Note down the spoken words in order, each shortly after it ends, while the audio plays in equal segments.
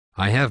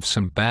I have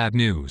some bad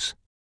news.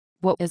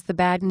 What is the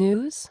bad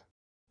news?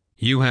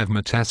 You have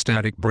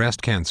metastatic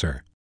breast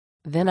cancer.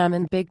 Then I'm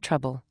in big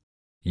trouble.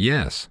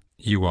 Yes,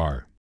 you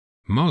are.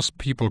 Most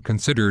people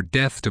consider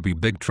death to be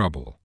big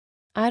trouble.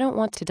 I don't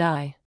want to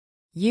die.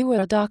 You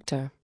are a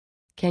doctor.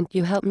 Can't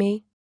you help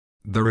me?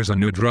 There is a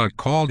new drug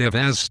called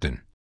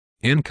Avastin.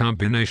 In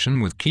combination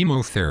with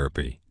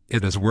chemotherapy,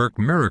 it has worked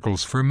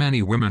miracles for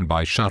many women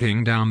by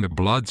shutting down the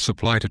blood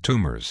supply to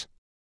tumors.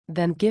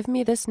 Then give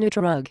me this new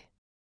drug.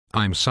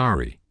 I'm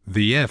sorry,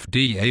 the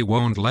FDA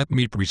won't let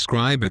me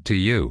prescribe it to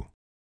you.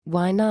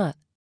 Why not?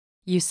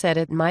 You said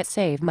it might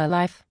save my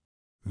life.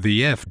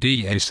 The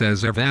FDA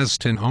says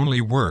Avastin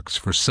only works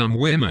for some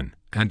women,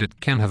 and it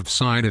can have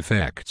side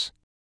effects.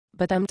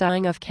 But I'm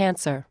dying of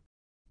cancer.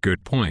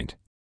 Good point.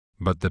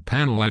 But the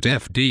panel at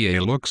FDA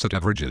looks at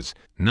averages,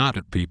 not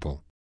at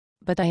people.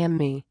 But I am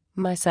me,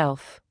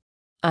 myself.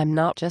 I'm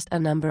not just a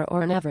number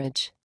or an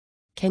average.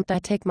 Can't I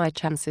take my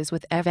chances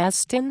with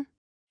Avastin?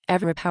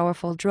 Every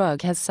powerful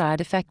drug has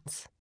side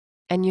effects.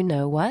 And you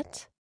know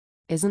what?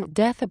 Isn't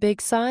death a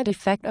big side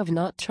effect of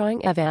not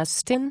trying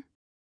Avastin?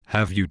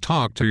 Have you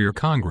talked to your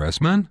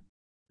congressman?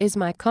 Is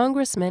my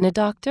congressman a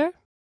doctor?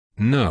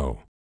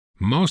 No.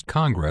 Most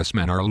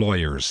congressmen are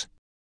lawyers.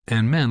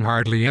 And men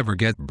hardly ever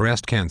get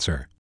breast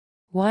cancer.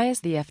 Why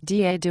is the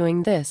FDA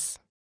doing this?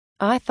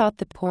 I thought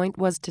the point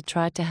was to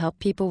try to help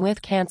people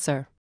with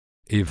cancer.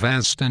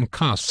 Avastin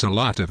costs a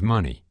lot of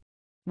money.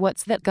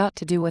 What's that got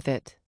to do with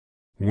it?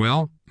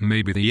 Well,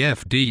 maybe the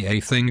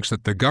FDA thinks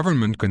that the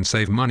government can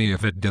save money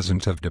if it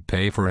doesn't have to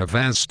pay for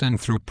Avastin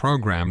through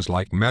programs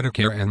like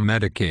Medicare and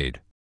Medicaid.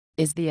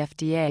 Is the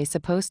FDA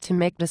supposed to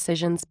make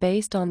decisions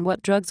based on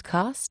what drugs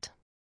cost?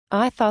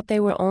 I thought they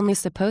were only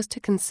supposed to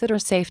consider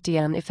safety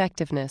and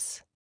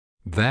effectiveness.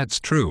 That's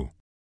true.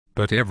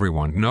 But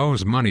everyone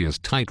knows money is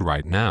tight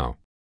right now.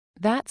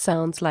 That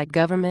sounds like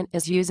government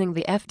is using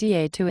the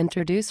FDA to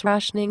introduce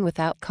rationing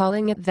without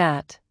calling it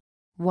that.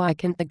 Why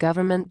can't the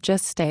government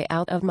just stay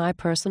out of my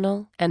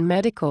personal and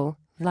medical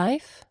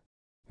life?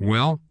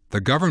 Well,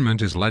 the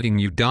government is letting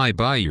you die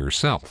by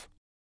yourself.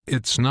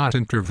 It's not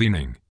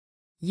intervening.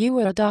 You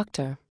are a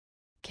doctor.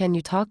 Can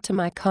you talk to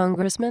my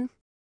congressman?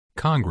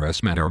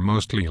 Congressmen are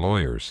mostly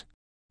lawyers.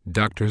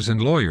 Doctors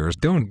and lawyers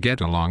don't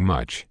get along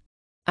much.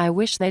 I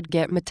wish they'd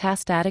get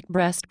metastatic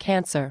breast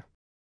cancer.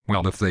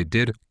 Well, if they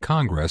did,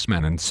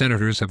 congressmen and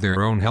senators have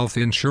their own health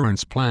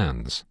insurance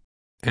plans.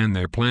 And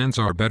their plans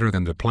are better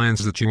than the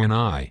plans that you and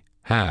I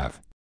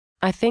have.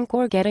 I think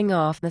we're getting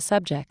off the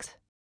subject.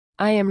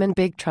 I am in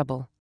big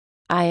trouble.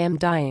 I am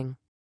dying.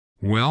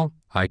 Well,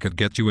 I could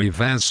get you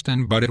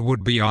Avastin, but it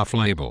would be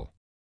off-label.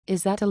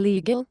 Is that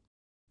illegal?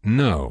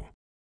 No.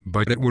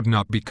 But it would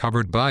not be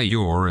covered by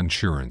your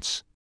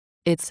insurance.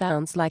 It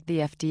sounds like the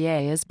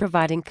FDA is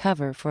providing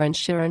cover for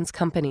insurance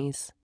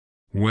companies.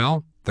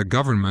 Well, the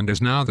government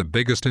is now the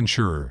biggest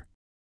insurer.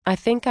 I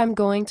think I'm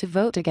going to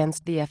vote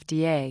against the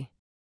FDA.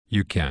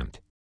 You can't.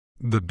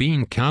 The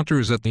bean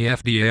counters at the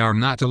FDA are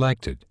not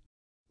elected.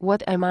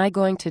 What am I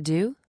going to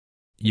do?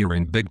 You're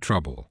in big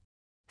trouble.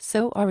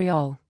 So are we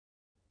all.